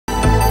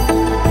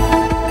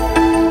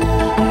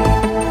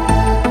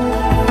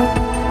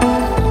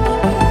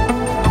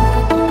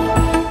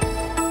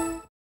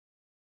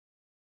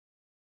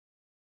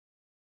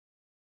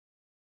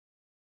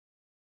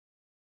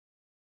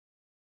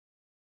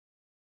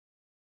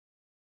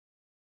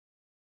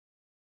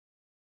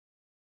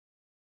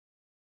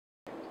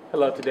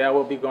Hello, today I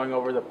will be going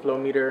over the flow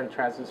meter and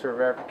transducer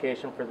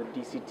verification for the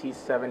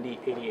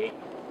DCT7088.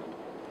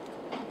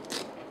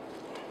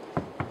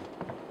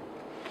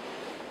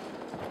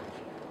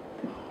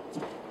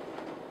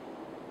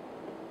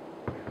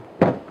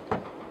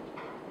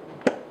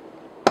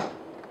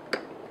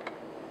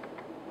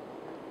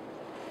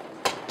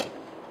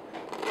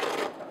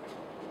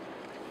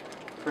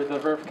 For the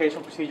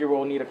verification procedure,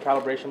 we'll need a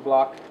calibration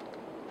block,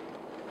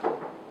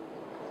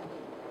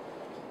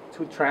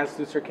 2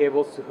 transducer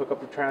cables to hook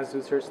up the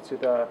transducers to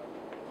the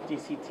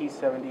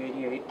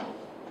DCT7088,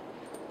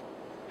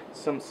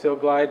 some seal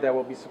glide that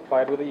will be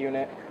supplied with a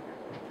unit,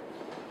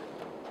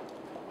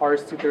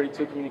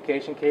 RS-232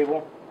 communication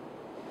cable,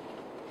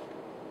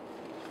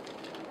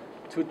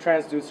 2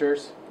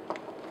 transducers,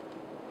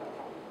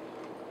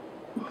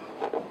 and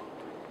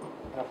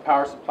a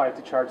power supply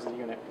to charge the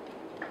unit.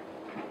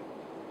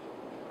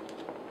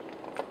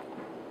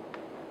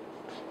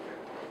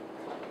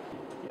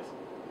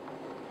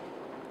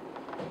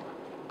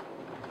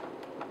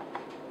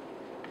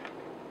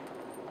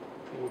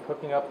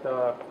 Hooking up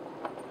the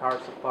power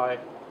supply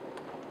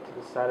to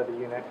the side of the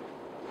unit.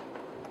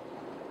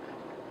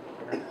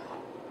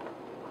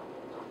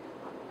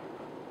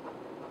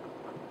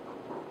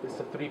 This is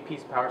a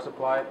 3-piece power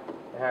supply.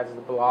 It has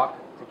the block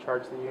to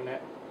charge the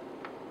unit,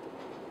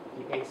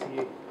 the AC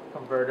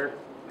converter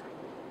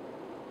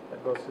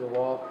that goes to the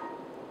wall,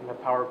 and the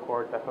power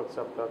cord that hooks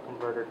up the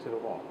converter to the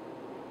wall.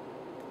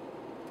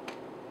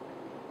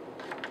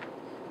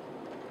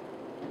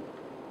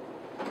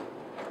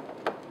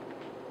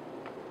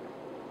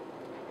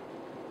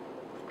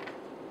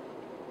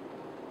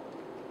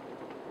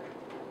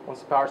 Once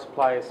the power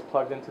supply is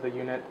plugged into the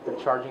unit, the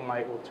charging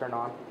light will turn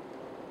on.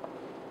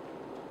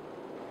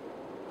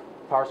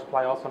 The power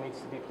supply also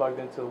needs to be plugged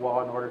into the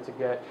wall in order to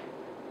get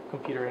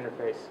computer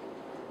interface.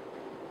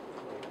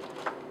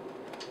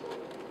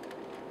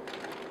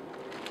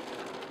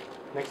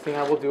 Next thing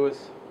I will do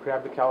is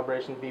grab the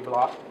calibration V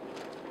block,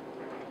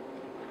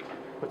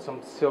 put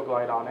some seal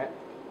glide on it.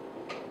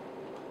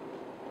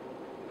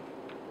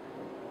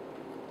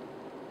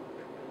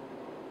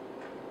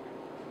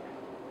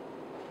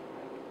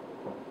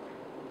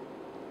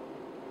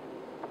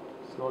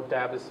 A little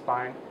dab is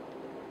fine.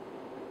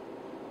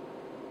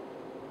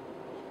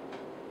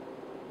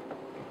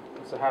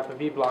 So I have the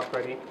V block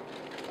ready.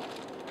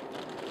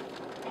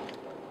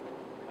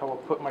 I will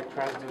put my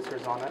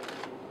transducers on it.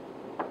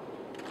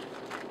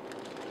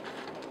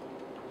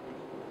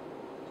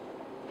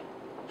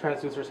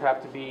 Transducers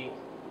have to be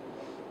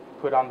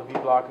put on the V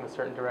block in a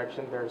certain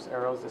direction. There's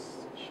arrows that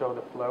show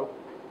the flow.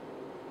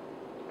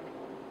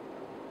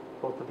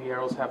 Both of the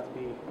arrows have to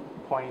be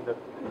pointing the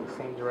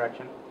same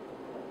direction.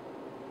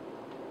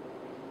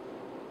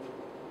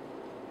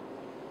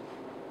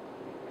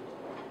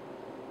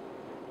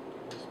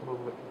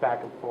 Move it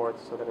back and forth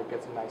so that it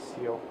gets a nice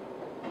seal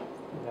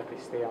and that they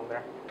stay on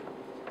there.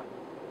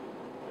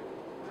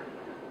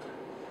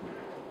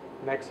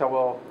 Next I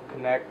will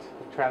connect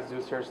the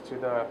transducers to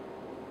the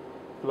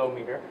flow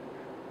meter.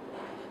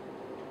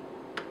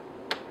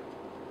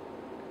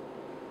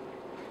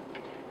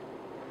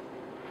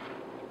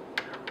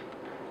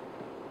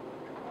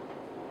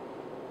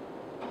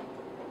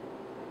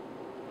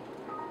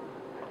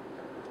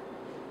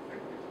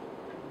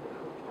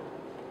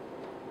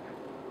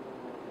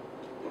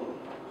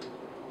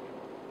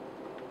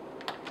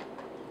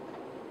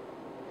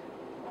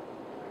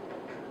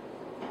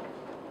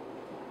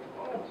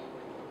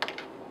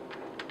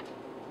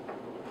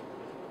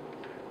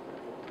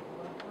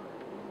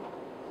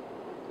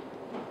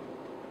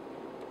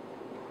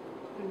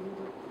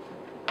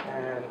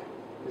 And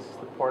this is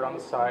the port on the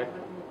side.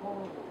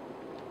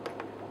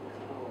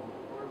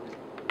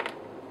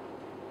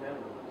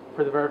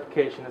 For the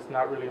verification, it's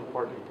not really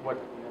important what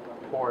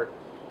port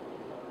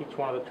each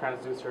one of the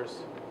transducers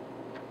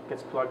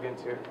gets plugged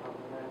into.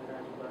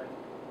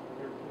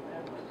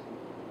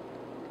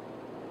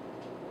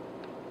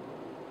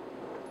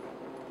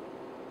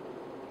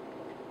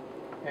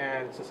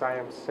 And since I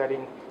am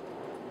setting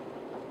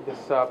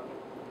this up,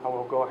 I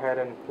will go ahead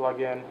and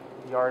plug in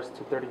the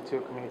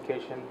RS-232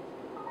 communication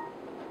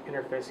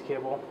interface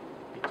cable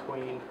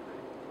between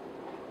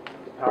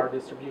the power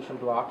distribution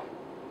block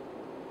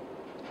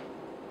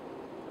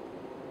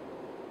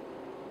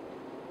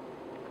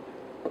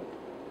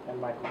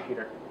and my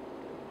computer.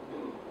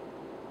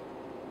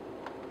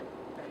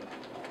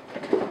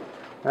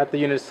 Now that the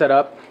unit is set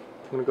up,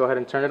 I'm going to go ahead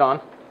and turn it on.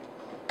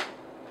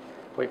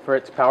 Wait for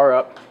it to power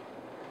up.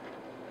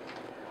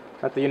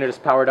 Now that the unit is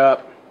powered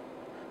up,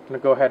 I'm going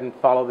to go ahead and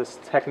follow this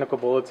technical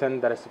bulletin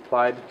that is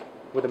supplied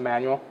with a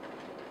manual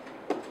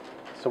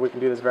so we can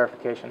do this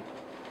verification.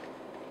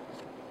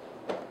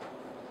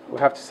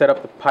 We'll have to set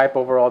up the pipe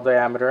overall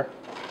diameter.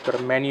 Go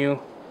to menu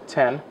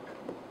 10.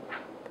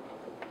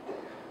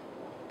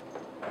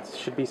 It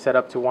should be set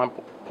up to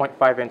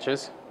 1.5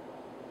 inches.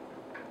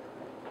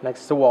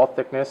 Next to wall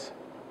thickness,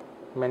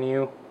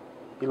 menu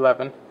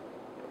 11.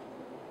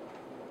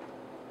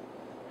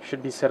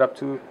 Should be set up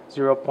to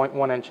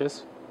 0.1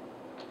 inches.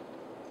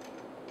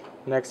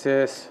 Next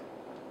is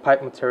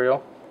pipe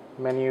material.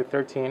 menu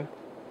 13.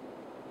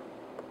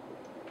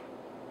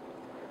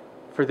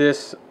 For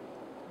this,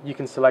 you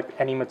can select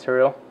any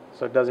material,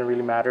 so it doesn't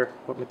really matter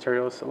what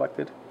material is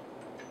selected.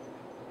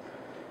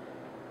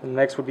 The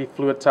next would be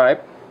fluid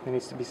type. It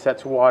needs to be set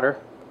to water.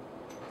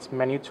 It's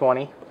menu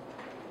 20.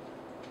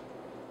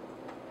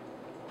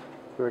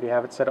 We already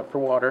have it set up for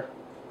water.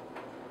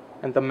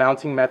 And the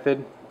mounting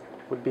method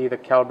would be the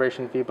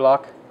calibration V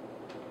block.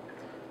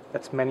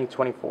 That's menu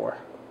 24.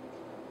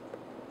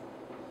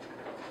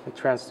 The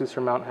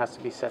transducer mount has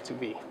to be set to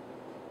V.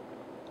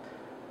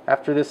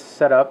 After this is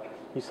set up,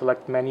 you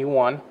select menu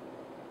 1.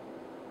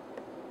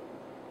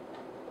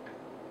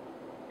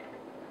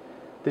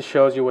 This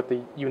shows you what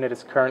the unit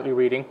is currently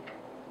reading.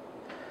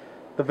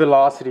 The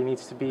velocity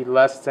needs to be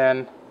less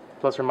than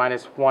plus or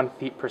minus 1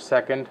 feet per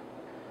second.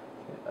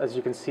 As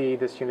you can see,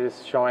 this unit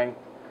is showing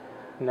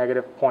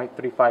negative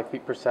 0.35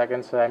 feet per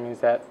second, so that means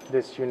that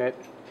this unit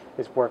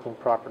is working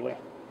properly.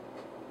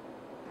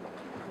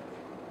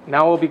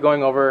 Now we'll be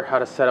going over how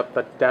to set up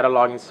the data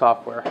logging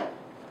software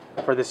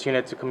for this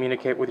unit to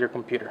communicate with your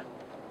computer.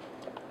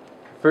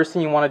 First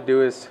thing you want to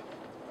do is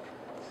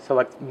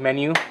select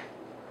menu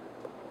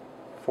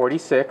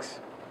 46.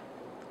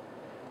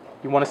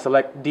 You want to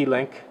select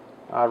D-Link.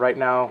 Right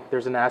now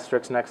there's an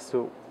asterisk next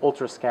to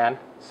Ultrascan,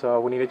 so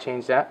we need to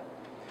change that.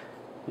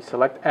 You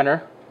select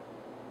enter,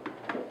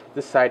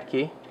 the side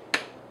key,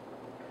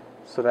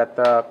 so that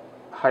the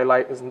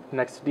highlight is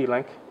next to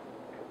D-Link.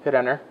 Hit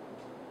enter.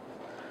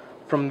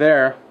 From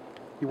there,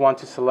 you want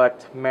to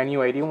select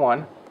menu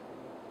 81.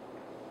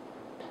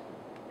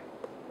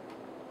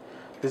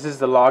 This is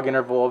the log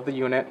interval of the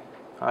unit.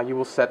 You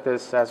will set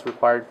this as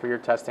required for your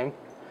testing.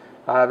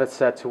 I have it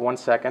set to 1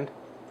 second.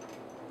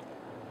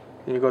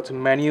 Then you go to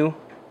menu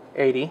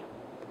 80.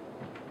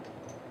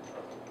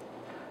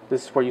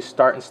 This is where you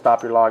start and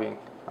stop your logging.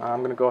 I'm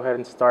going to go ahead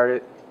and start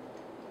it.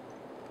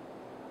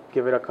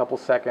 Give it a couple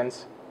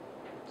seconds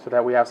so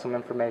that we have some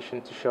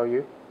information to show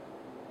you.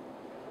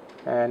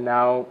 And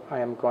now I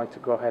am going to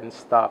go ahead and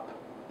stop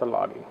the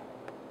logging.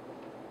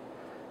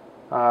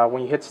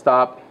 When you hit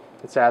stop,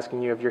 it's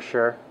asking you if you're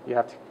sure. You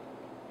have to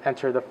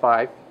enter the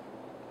 5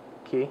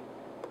 key.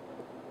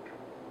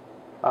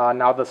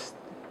 Now the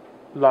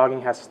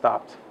logging has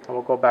stopped. And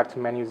we'll go back to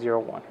menu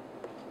 01.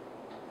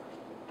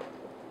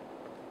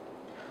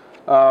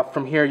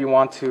 From here you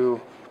want to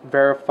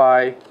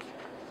verify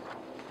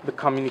the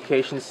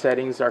communication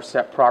settings are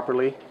set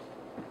properly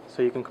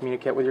so you can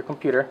communicate with your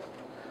computer.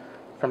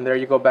 From there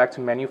you go back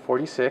to menu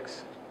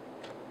 46.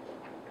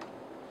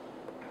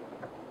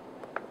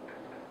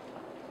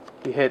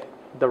 You hit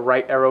the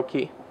right arrow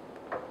key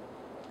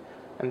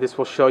and this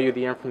will show you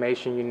the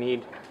information you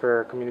need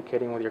for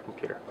communicating with your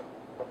computer.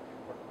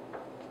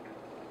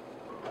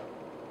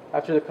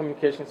 After the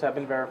communications have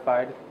been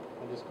verified,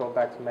 I'll just go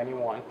back to menu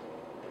 1.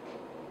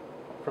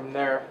 From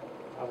there,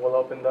 I will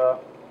open the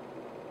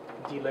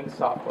D-Link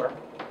software.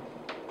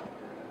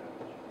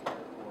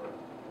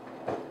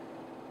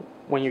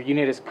 When your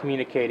unit is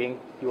communicating,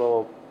 you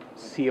will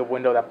see a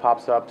window that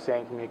pops up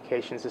saying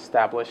communications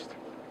established.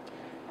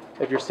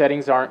 If your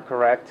settings aren't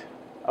correct,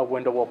 a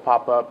window will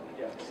pop up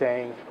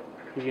saying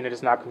your unit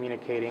is not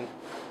communicating,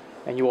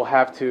 and you will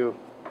have to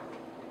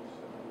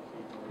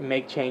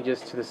make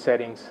changes to the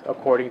settings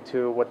according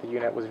to what the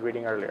unit was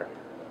reading earlier.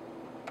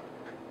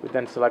 We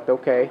then select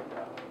OK,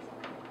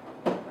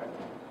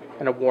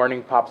 and a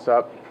warning pops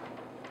up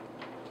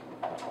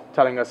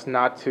telling us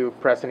not to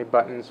press any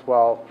buttons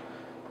while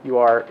you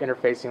are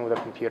interfacing with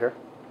a computer.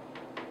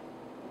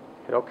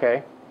 Hit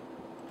OK.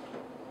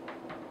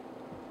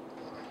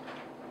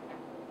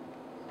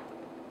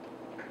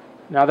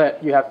 Now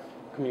that you have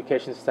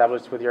communication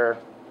established with your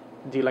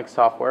D-Link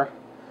software,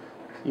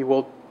 you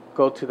will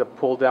go to the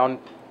pull-down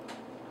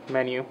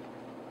menu,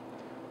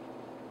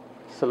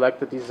 select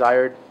the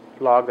desired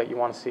log that you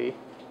want to see,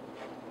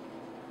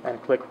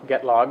 and click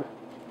Get Log.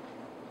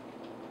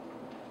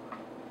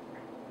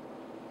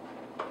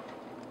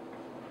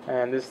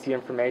 And this is the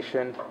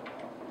information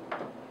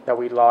that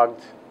we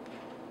logged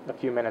a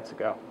few minutes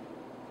ago.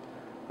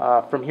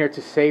 From here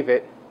to save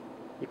it,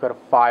 you go to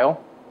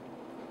File,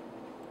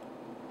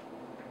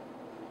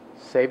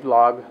 Save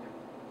Log,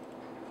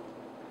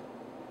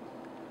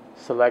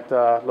 select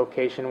a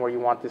location where you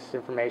want this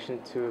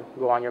information to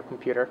go on your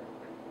computer,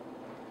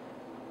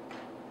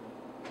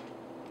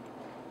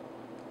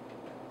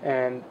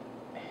 and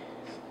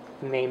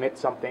name it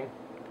something.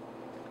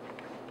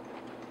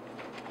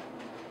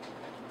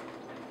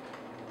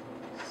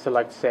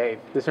 Select Save.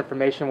 This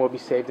information will be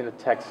saved in a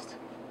text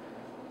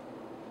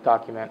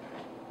document.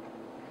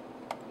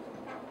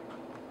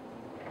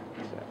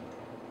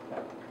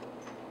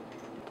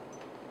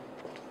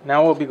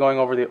 Now we'll be going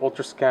over the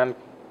Ultrascan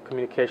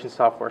communication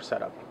software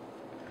setup.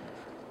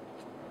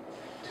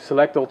 To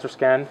select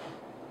Ultrascan,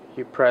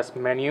 you press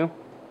menu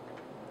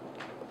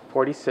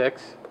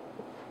 46.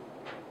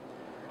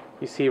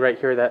 You see right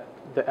here that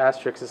the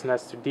asterisk is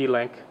next to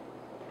D-Link.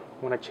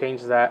 You want to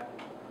change that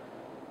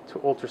to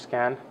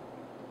Ultrascan.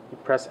 You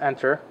press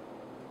enter,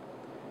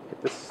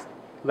 hit this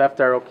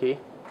left arrow key,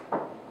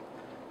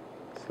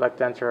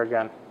 select enter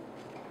again.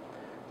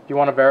 If you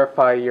want to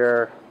verify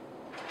your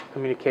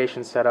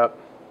communication setup,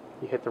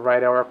 you hit the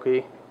right arrow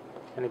key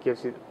and it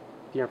gives you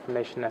the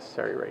information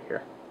necessary right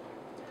here.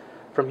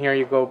 From here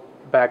you go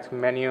back to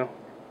menu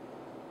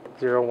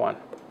 01.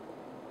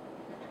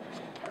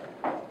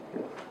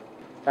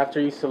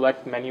 After you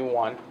select menu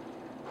 1,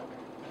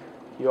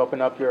 you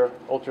open up your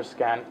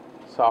Ultrascan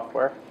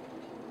software.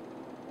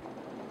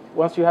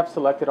 Once you have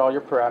selected all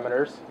your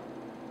parameters,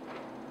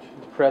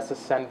 you press the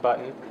send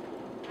button.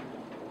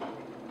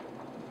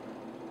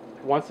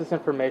 Once this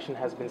information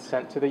has been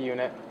sent to the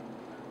unit,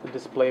 the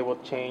display will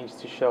change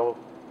to show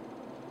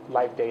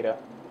live data.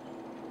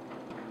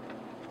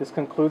 This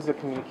concludes the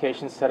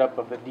communication setup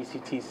of the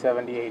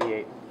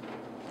DCT7088.